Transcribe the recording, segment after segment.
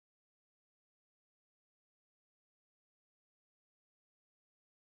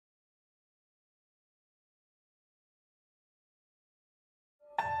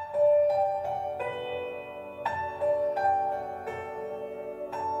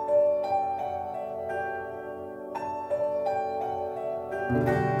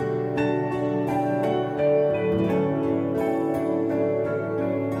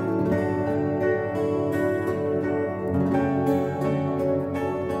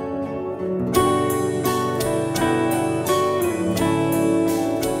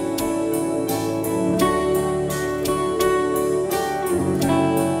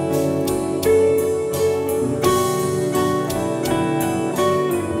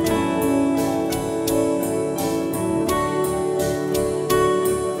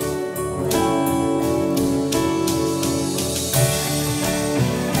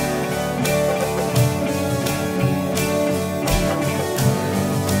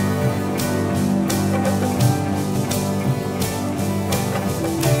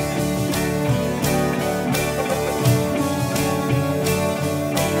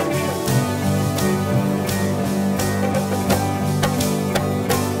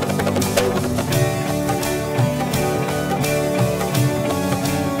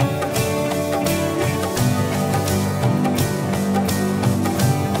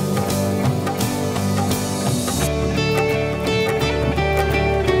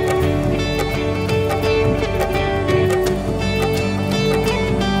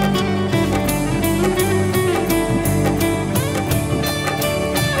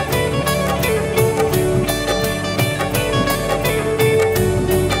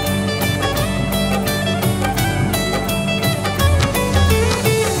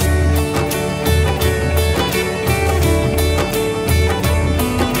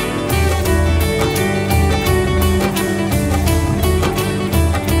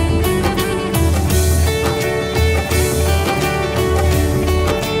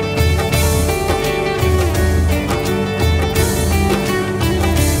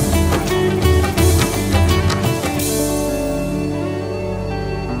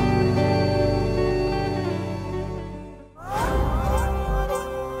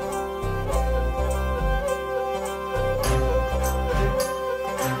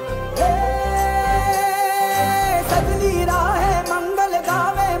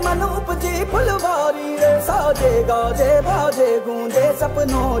बाजे गाजे बाजे गूंजे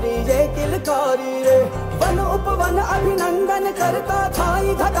सपनोरी ये किलकारी रे। वन उपवन अभिनंदन करता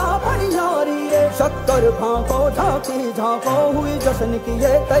छाई घटा परियारी रे। शक्कर भांको झांकी झांको हुई जश्न की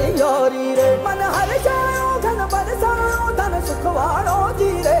ये तैयारी रे। मन हर जाओ धन बरसाओ धन सुखवाड़ो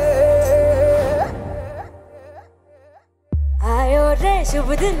जी रे। आयो रे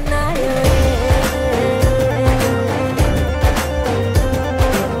शुभ दिन आयो रे।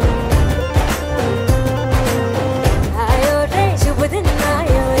 आयो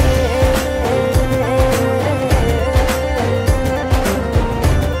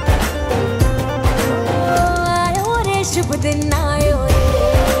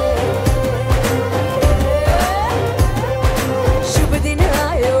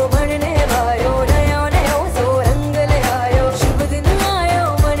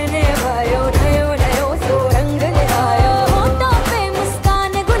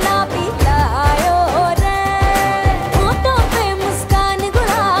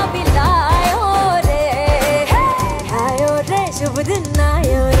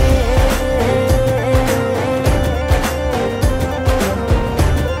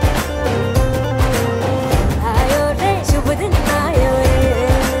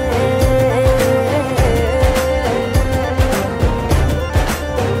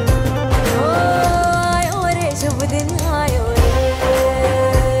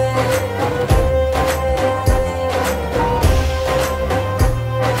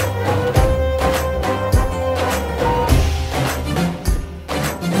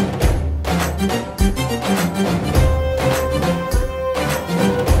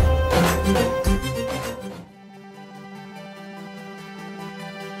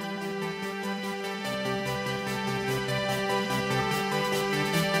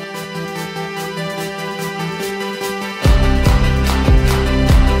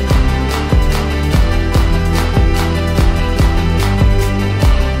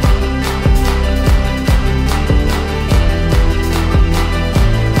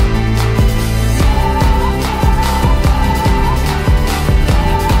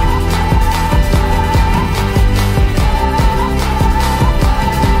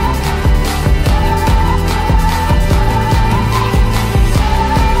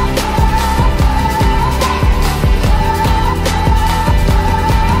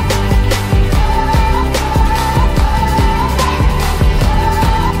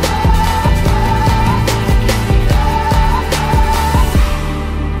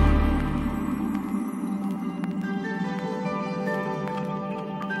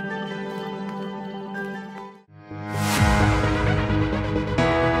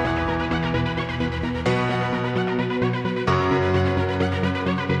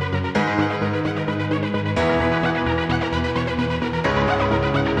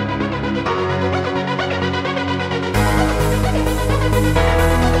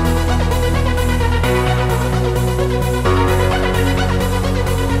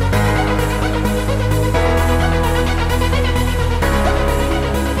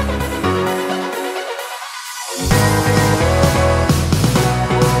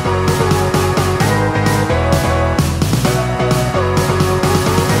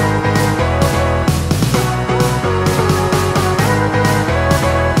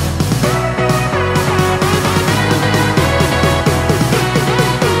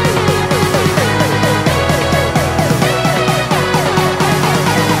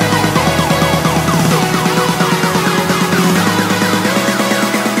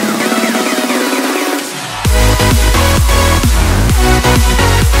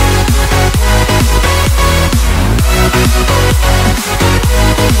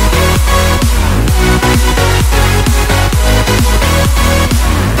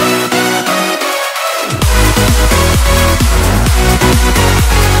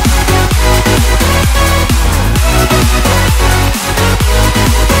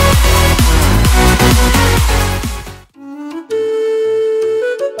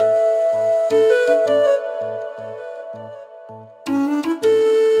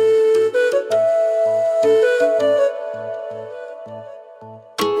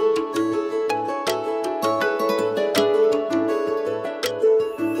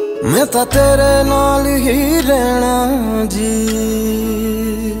मैं तां तेरे नाल ही रहना जी,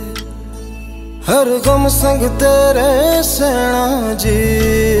 हर गम संग तेरे सहना जी।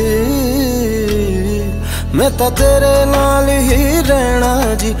 मैं तां तेरे नाल ही रहना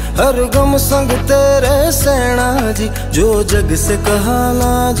जी, हर गम संग तेरे सहना जी। जो जग से कहा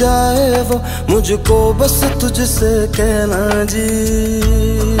ना जाए वो मुझको बस तुझसे कहना जी।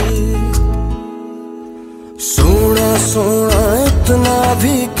 सोना सोना इतना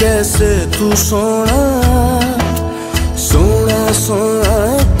भी कैसे तू सोना, सोना सोना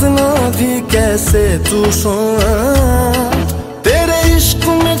इतना भी कैसे तू सोना। तेरे इश्क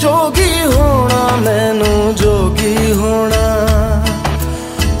में जोगी होना मैनू जोगी होना।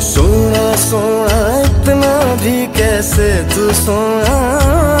 सोना सोना इतना भी कैसे तू सोना।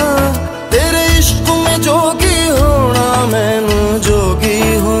 तेरे इश्क में जोगी होना मैनू जोगी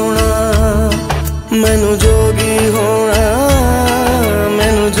होना। मैनू जोगी होना,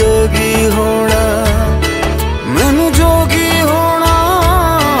 मैनू जोगी होना, मैनू जोगी होना।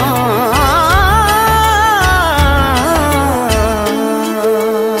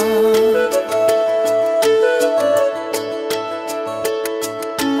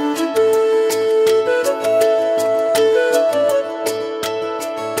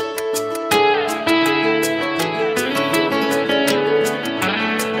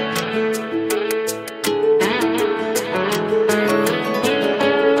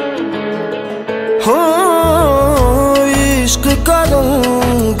 हो इश्क का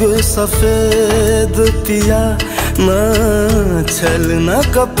रंग सफेद पिया, ना छल ना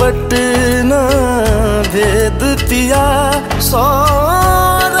कपट ना भेद पिया। सौ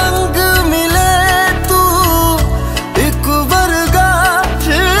रंग मिले तू एक वर्गा,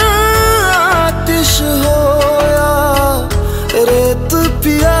 फिर आतिश होया रेत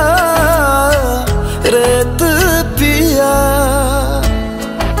पिया, रेत पिया।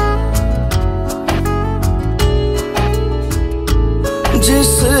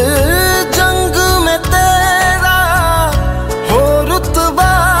 जिस जंग में तेरा हो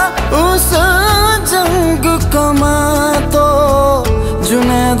रुतबा, उस जंग कमा तो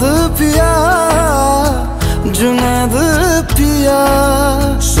जुनैद पिया, जुनैद पिया।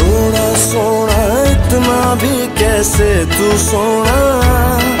 सोना सोना इतना भी कैसे तू सोना।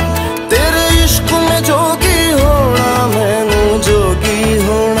 तेरे इश्क में जोगी होना मैनू जोगी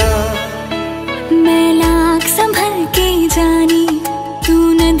होना। मैं लाख संभल के जानी, तू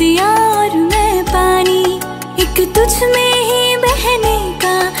नदिया और मैं पानी, एक तुझ में ही बहने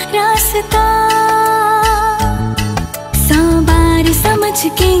का रास्ता। 100 बार समझ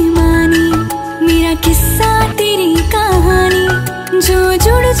के मानी मेरा किस्सा तेरी कहानी। जो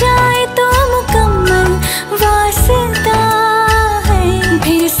जुड़ जाए तो मुकम्मल वास्ता है।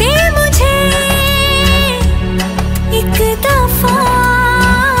 फिर से मुझे एक दफा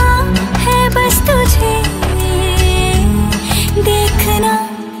है बस तुझे देखना।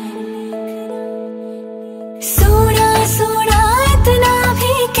 सोना सोना इतना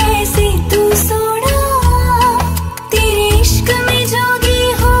भी कैसे तू सोना। तेरे इश्क में जोगी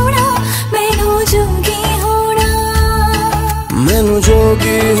होना मैनू जोगी होना। मैनू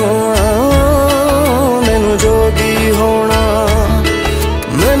जोगी होना, मैनू जोगी होना,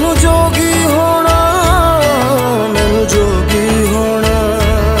 मैनू जोगी होना, मैनू जोगी होना।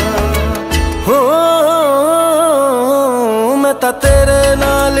 हो मैं तां तेरे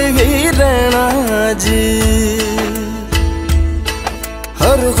नाल ही रहना जी,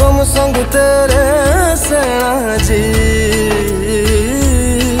 हर गम संग तेरे सहना जी।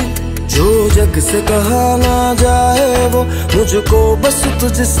 जो जग से कहा ना जाए वो मुझको बस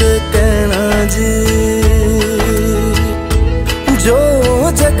तुझसे कहना जी। जो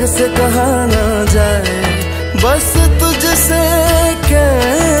जग से कहा ना जाए बस तुझसे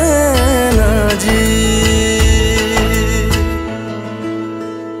कहना।